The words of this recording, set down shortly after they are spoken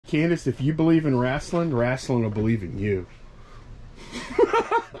Candice, if you believe in wrestling, wrestling will believe in you.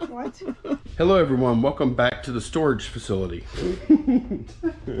 What? Hello everyone, welcome back to the storage facility.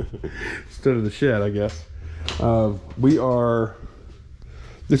 Instead of the shed, I guess.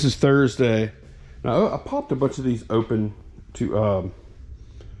 This is Thursday. Now, I popped a bunch of these open to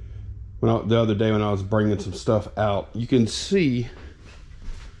the other day when I was bringing some stuff out. You can see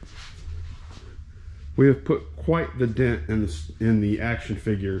we have put quite the dent in the action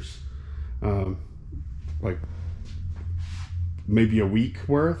figures, like maybe a week's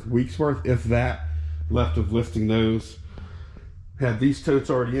worth, if that, left of lifting those. Had these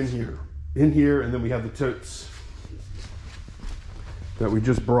totes already in here, and then we have the totes that we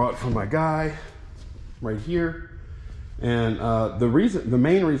just brought from my guy right here. And the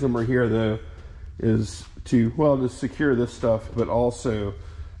main reason we're here though is to secure this stuff, but also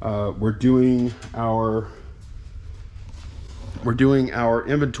we're doing our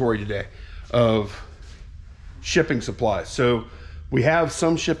inventory today of shipping supplies. So we have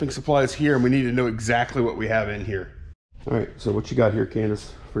some shipping supplies here, and we need to know exactly what we have in here. All right, so what you got here,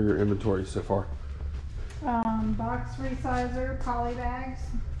 Candice, for your inventory so far? Box resizer poly bags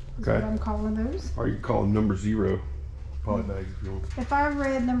is Okay. what I'm calling those. Or you can call them number 0 poly bags if you want. If I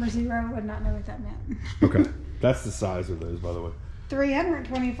read number 0, I would not know what that meant. Okay, that's the size of those, by the way.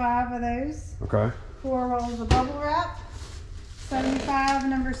 325 of those. Okay. 4 rolls of bubble wrap. 75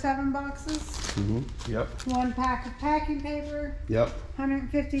 number 7 boxes. Mm-hmm. Yep. 1 pack of packing paper. Yep.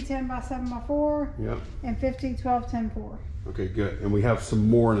 150 10x7x4. Yep. And 50 12 10 4. Okay, good. And we have some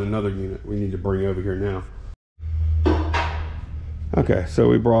more in another unit we need to bring over here now. Okay, so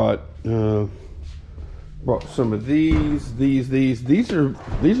we brought some of these. These are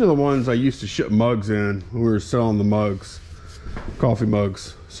the ones I used to ship mugs in when we were selling the mugs, coffee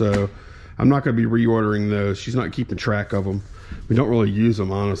mugs. So I'm not going to be reordering those. She's not keeping track of them. We don't really use them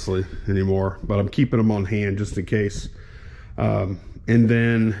honestly anymore, but I'm keeping them on hand just in case. And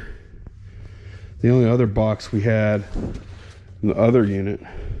then the only other box we had in the other unit,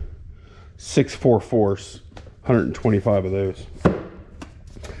 644s, 125 of those.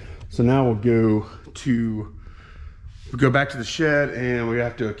 So now we'll go back to the shed, and we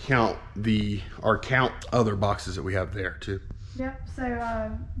have to count other boxes that we have there too. Yep.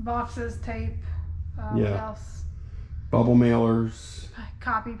 So boxes, tape. What Yeah. else? Bubble mailers.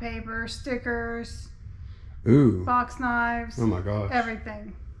 Copy paper, stickers. Ooh. Box knives. Oh my gosh.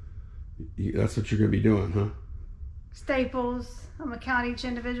 Everything. That's what you're gonna be doing, huh? Staples. I'm gonna count each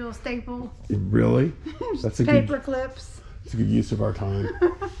individual staple. Really? That's a paper clips. It's a good use of our time.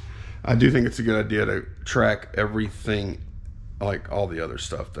 I do think it's a good idea to track everything, like all the other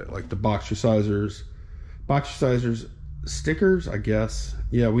stuff, like the box resizers, stickers, I guess.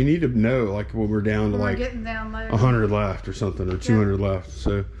 Yeah, we need to know, like when we're down to We're like getting down low. 100 left or something, or 200 left.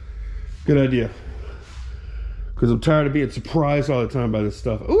 So good idea, because I'm tired of being surprised all the time by this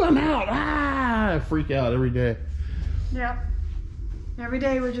stuff. Oh, I'm out. I freak out every day. Yep. Every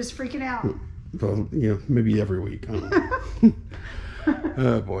day we're just freaking out. Well, maybe every week, I don't know.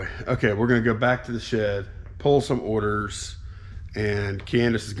 Oh boy. Okay, we're gonna go back to the shed, pull some orders, and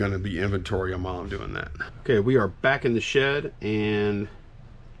Candice is gonna be inventorying while I'm doing that. Okay, we are back in the shed, and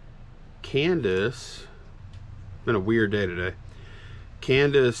Candice, been a weird day today.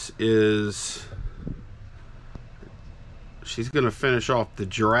 Candice she's gonna finish off the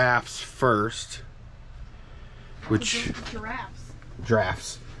giraffes first, which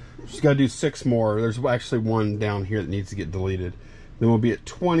giraffes. She's got to do 6 more. There's actually one down here that needs to get deleted. Then we'll be at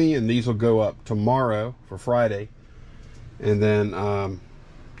 20, and these will go up tomorrow for Friday. And then,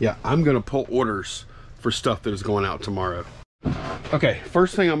 yeah, I'm going to pull orders for stuff that is going out tomorrow. Okay,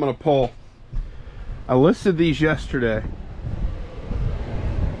 first thing I'm going to pull, I listed these yesterday.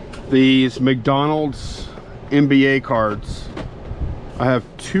 These McDonald's NBA cards. I have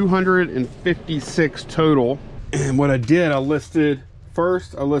 256 total. And what I did, I listed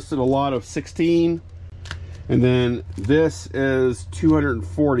a lot of 16, and then this is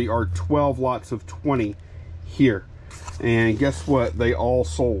 240, or 12 lots of 20 here. And guess what? They all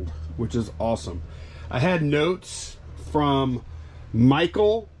sold, which is awesome. I had notes from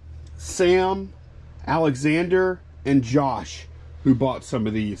Michael, Sam, Alexander, and Josh who bought some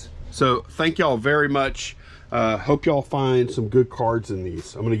of these. So thank y'all very much. Hope y'all find some good cards in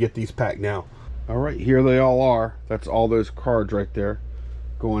these. I'm gonna get these packed now. All right, here they all are. That's all those cards right there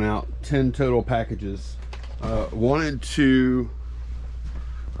going out. 10 total packages. I wanted to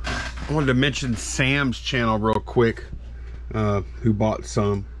mention Sam's channel real quick, who bought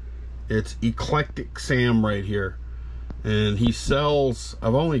some. It's Eclectic Sam right here, and he sells,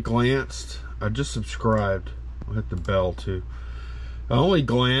 I've only glanced, I just subscribed, I'll hit the bell too. I only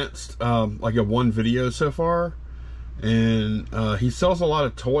glanced like at one video so far, and he sells a lot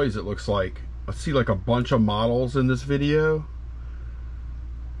of toys, it looks like. I see like a bunch of models in this video.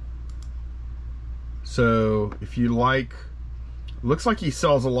 So if you like, looks like he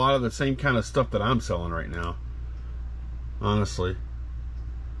sells a lot of the same kind of stuff that I'm selling right now, honestly.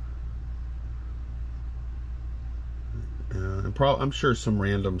 And I'm sure some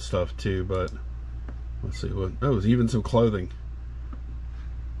random stuff too, but let's see what. Oh, there's even some clothing.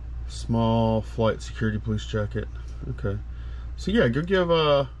 Small flight security police jacket. Okay, so yeah, go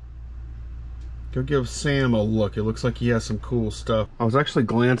give Sam a look. It looks like he has some cool stuff. I was actually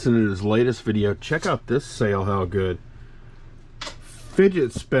glancing at his latest video. Check out this sale, how good.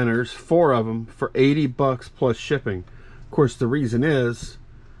 Fidget spinners, 4 of them for 80 bucks plus shipping. Of course, the reason is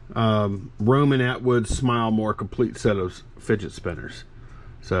Roman Atwood's Smile More complete set of fidget spinners.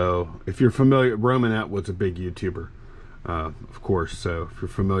 So if you're familiar, Roman Atwood's a big YouTuber, of course, so if you're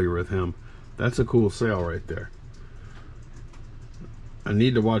familiar with him, that's a cool sale right there. I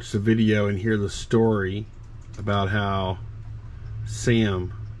need to watch the video and hear the story about how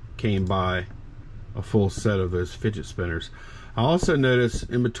Sam came by a full set of those fidget spinners. I also noticed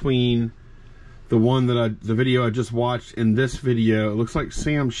in between the video I just watched and this video, it looks like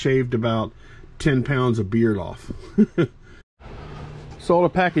Sam shaved about 10 pounds of beard off. Sold a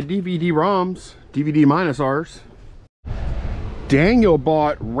pack of DVD ROMs, DVD minus ours. Daniel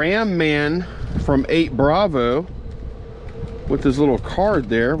bought Ram Man from 8 Bravo with his little card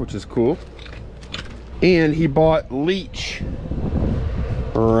there, which is cool. And he bought Leech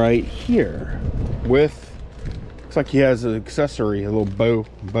right here with, looks like he has an accessory, a little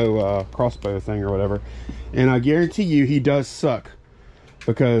bow crossbow thing or whatever. And I guarantee you he does suck,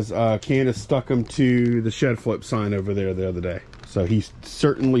 because Candice stuck him to the shed flip sign over there the other day. So he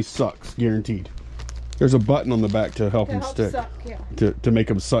certainly sucks, guaranteed. There's a button on the back to help him stick, suck, yeah. to make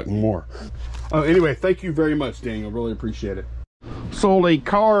him suck more. Oh, anyway, thank you very much, Daniel. Really appreciate it. Sold a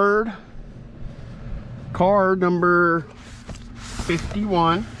card number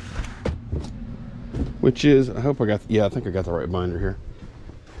 51, which is, I hope I got, yeah, I think I got the right binder here.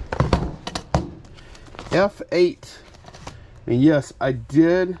 F8. And yes, I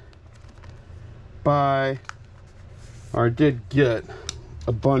did buy, or I did get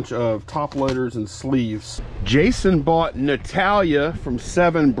a bunch of top loaders and sleeves. Jason bought Natalia from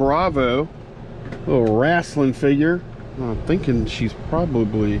 7 Bravo, a little wrestling figure. I'm thinking she's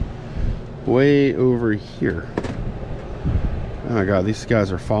probably way over here. Oh my god, these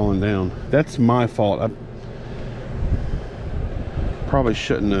guys are falling down. That's my fault. I probably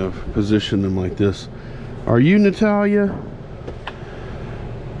shouldn't have positioned them like this. Are you Natalia?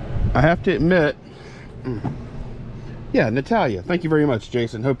 I have to admit, yeah, Natalia. Thank you very much,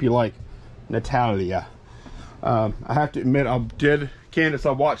 Jason. Hope you like Natalia. I have to admit, Candice,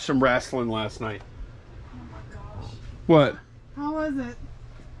 I watched some wrestling last night. Oh my gosh. What? How was it?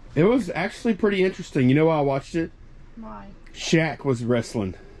 It was actually pretty interesting. You know why I watched it? Why? Shaq was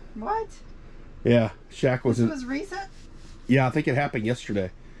wrestling. What? Yeah, Shaq was. This was recent? Yeah, I think it happened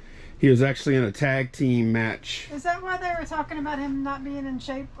yesterday. He was actually in a tag team match. Is that why they were talking about him not being in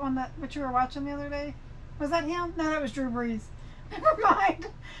shape on that, what you were watching the other day? Was that him? No, that was Drew Brees. Never mind.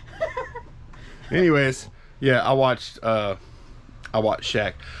 Anyways, yeah, I watched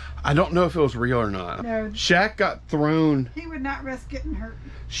Shaq. I don't know if it was real or not. No. Shaq got thrown. He would not risk getting hurt.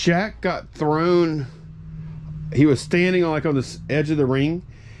 Shaq got thrown. He was standing on the edge of the ring.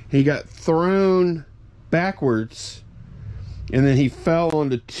 He got thrown backwards, and then he fell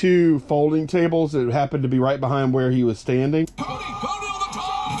onto 2 folding tables that happened to be right behind where he was standing. Cody on the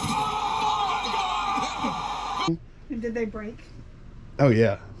top! Oh my God! And did they break? Oh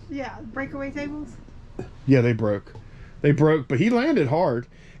yeah. Yeah, breakaway tables? Yeah, they broke. They broke, but he landed hard.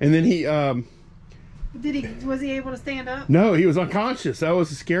 And then he was he able to stand up? No, he was unconscious. That was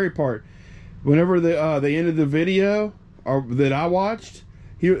the scary part. Whenever they ended the video that I watched,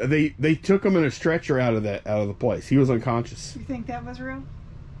 they took him in a stretcher out of the place. He was unconscious. You think that was real?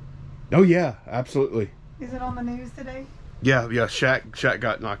 Oh yeah, absolutely. Is it on the news today? Yeah. Shaq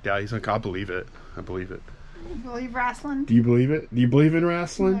got knocked out. He's like, I believe it. I believe it. You believe wrestling? Do you believe it? Do you believe in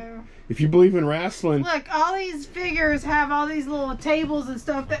wrestling? No. If you believe in wrestling, look, all these figures have all these little tables and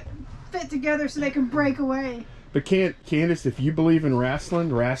stuff that fit together so they can break away. But Candice, if you believe in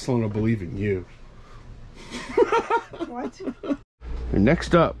wrestling, wrestling will believe in you. What? And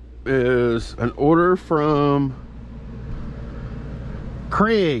next up is an order from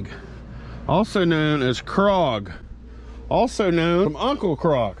Craig, also known as Krog, also known as Uncle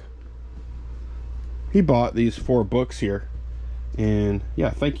Krog. He bought these 4 books here, and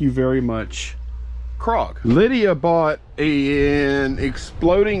yeah, thank you very much, Krog. Lydia bought an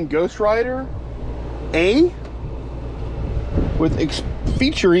exploding Ghost Rider A with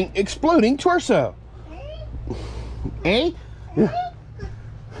featuring exploding torso. A? Yeah.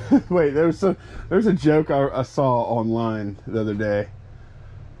 Wait, there's a joke I saw online the other day.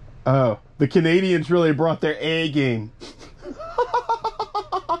 Oh, the Canadians really brought their A game.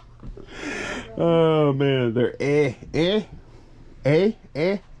 Oh man, they're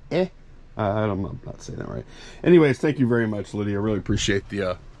I'm not saying that right. Anyways, thank you very much, Lydia. I really appreciate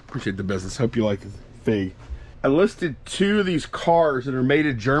the business. Hope you like the fig. I listed 2 of these cars that are made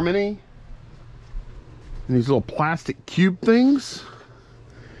in Germany. And these little plastic cube things.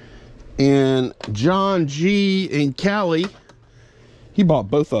 And John G and Callie, he bought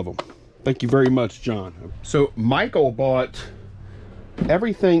both of them. Thank you very much, John. So Michael bought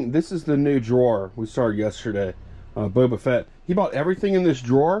everything. This is the new drawer we started yesterday, Boba Fett. He bought everything in this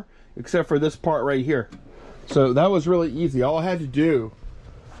drawer except for this part right here. So that was really easy. All I had to do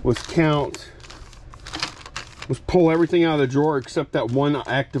was pull everything out of the drawer except that one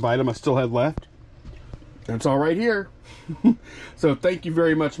active item I still had left. It's all right here. So thank you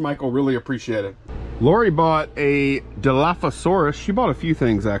very much, Michael. Really appreciate it. Lori bought a Dilophosaurus. She bought a few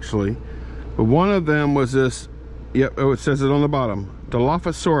things actually, but one of them was this. Yep, oh, it says it on the bottom.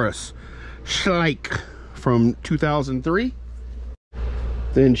 Dilophosaurus Schleich from 2003.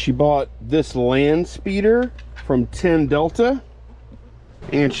 Then she bought this land speeder from 10 Delta.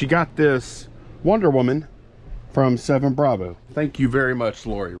 And she got this Wonder Woman from 7 Bravo. Thank you very much,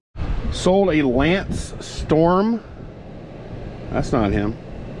 Lori. Sold a Lance Storm. That's not him.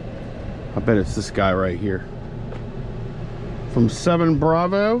 I bet it's this guy right here. From 7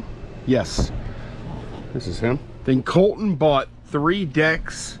 Bravo. Yes, this is him. Then Colton bought 3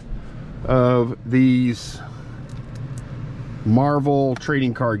 decks of these Marvel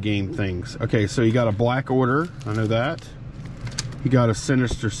trading card game things. Okay, so you got a Black Order, I know that. He got a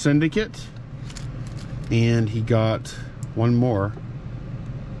Sinister Syndicate. And he got one more.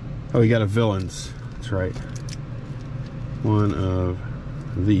 Oh, he got a Villains. That's right. One of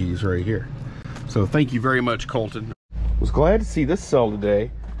these right here. So thank you very much, Colton. Was glad to see this sell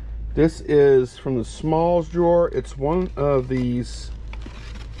today. This is from the Smalls drawer. It's one of these,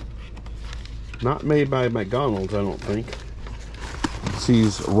 not made by McDonald's, I don't think. It's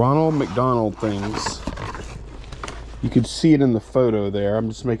these Ronald McDonald things. You can see it in the photo there. I'm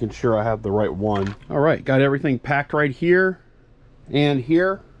just making sure I have the right one. All right, got everything packed right here and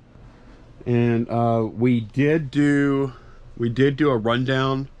here. And we did do a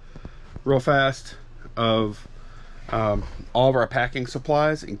rundown real fast of all of our packing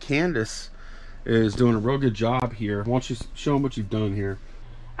supplies, and Candice is doing a real good job here. Why don't you show them what you've done here?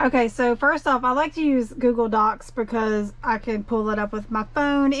 Okay, so first off, I like to use Google Docs because I can pull it up with my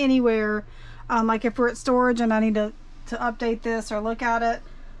phone anywhere. Like if we're at storage and I need to update this or look at it,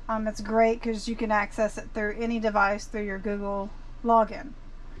 it's great because you can access it through any device through your Google login.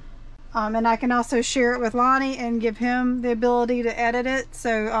 And I can also share it with Lonnie and give him the ability to edit it,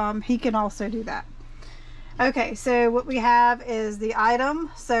 so he can also do that. Okay, so what we have is the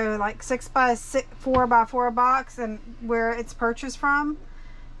item, so like 6x6, 4x4 box, and where it's purchased from.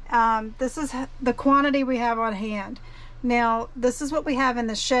 This is the quantity we have on hand. Now, this is what we have in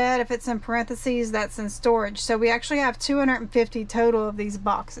the shed. If it's in parentheses, that's in storage. So we actually have 250 total of these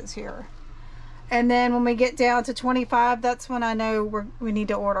boxes here. And then when we get down to 25, that's when I know we need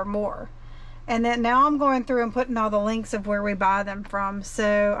to order more. And then now I'm going through and putting all the links of where we buy them from.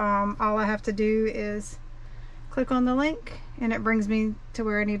 So all I have to do is click on the link and it brings me to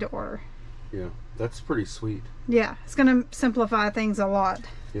where I need to order. Yeah, that's pretty sweet. Yeah, it's going to simplify things a lot.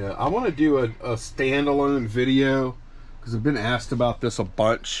 Yeah, I want to do a standalone video because I've been asked about this a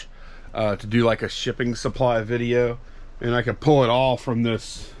bunch, to do like a shipping supply video, and I can pull it all from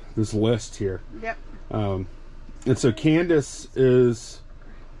this list here. Yep. And so Candice is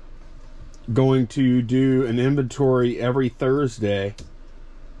going to do an inventory every Thursday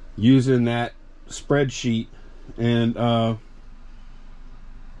using that spreadsheet, and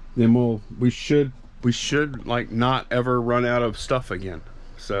then we should like not ever run out of stuff again.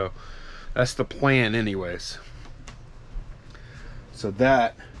 So that's the plan anyways. So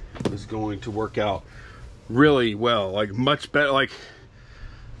that is going to work out really well, like much better, like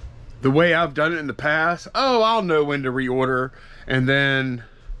the way I've done it in the past. Oh, I'll know when to reorder, and then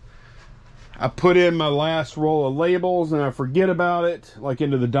I put in my last roll of labels and I forget about it, like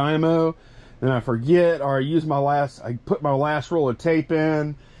into the Dymo, and I forget, or I put my last roll of tape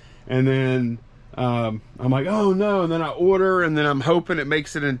in, and then I'm like, oh no, and then I order, and then I'm hoping it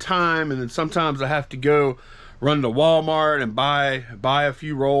makes it in time, and then sometimes I have to go run to Walmart and buy a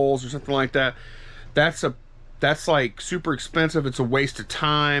few rolls or something like that. that's like super expensive. It's a waste of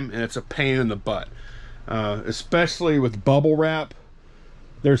time and it's a pain in the butt, especially with bubble wrap.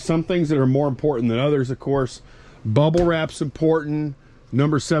 There's some things that are more important than others, of course. Bubble wrap's important.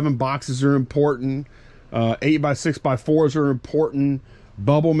 Number 7 boxes are important. 8x6x4s are important.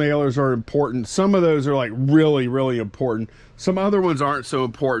 Bubble mailers are important. Some of those are like really, really important. Some other ones aren't so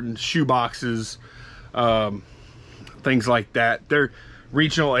important. Shoe boxes, things like that. Their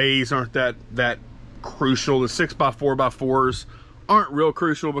regional A's aren't that crucial. The 6x4x4s aren't real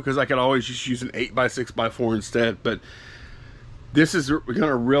crucial because I could always just use an 8x6x4 instead. But this is going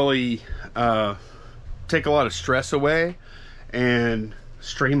to really take a lot of stress away and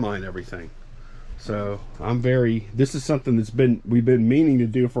streamline everything. So this is something we've been meaning to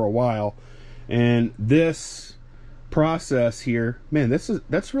do for a while, and this process here, man,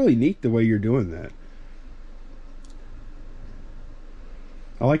 that's really neat the way you're doing that.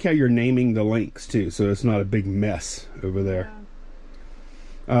 I like how you're naming the links too, so it's not a big mess over there.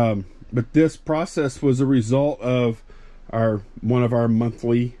 Yeah. But this process was a result of one of our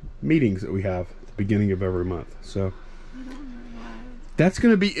monthly meetings that we have at the beginning of every month. So that's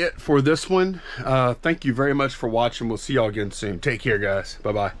going to be it for this one. Thank you very much for watching. We'll see y'all again soon. Take care, guys.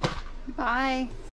 Bye-bye. Bye.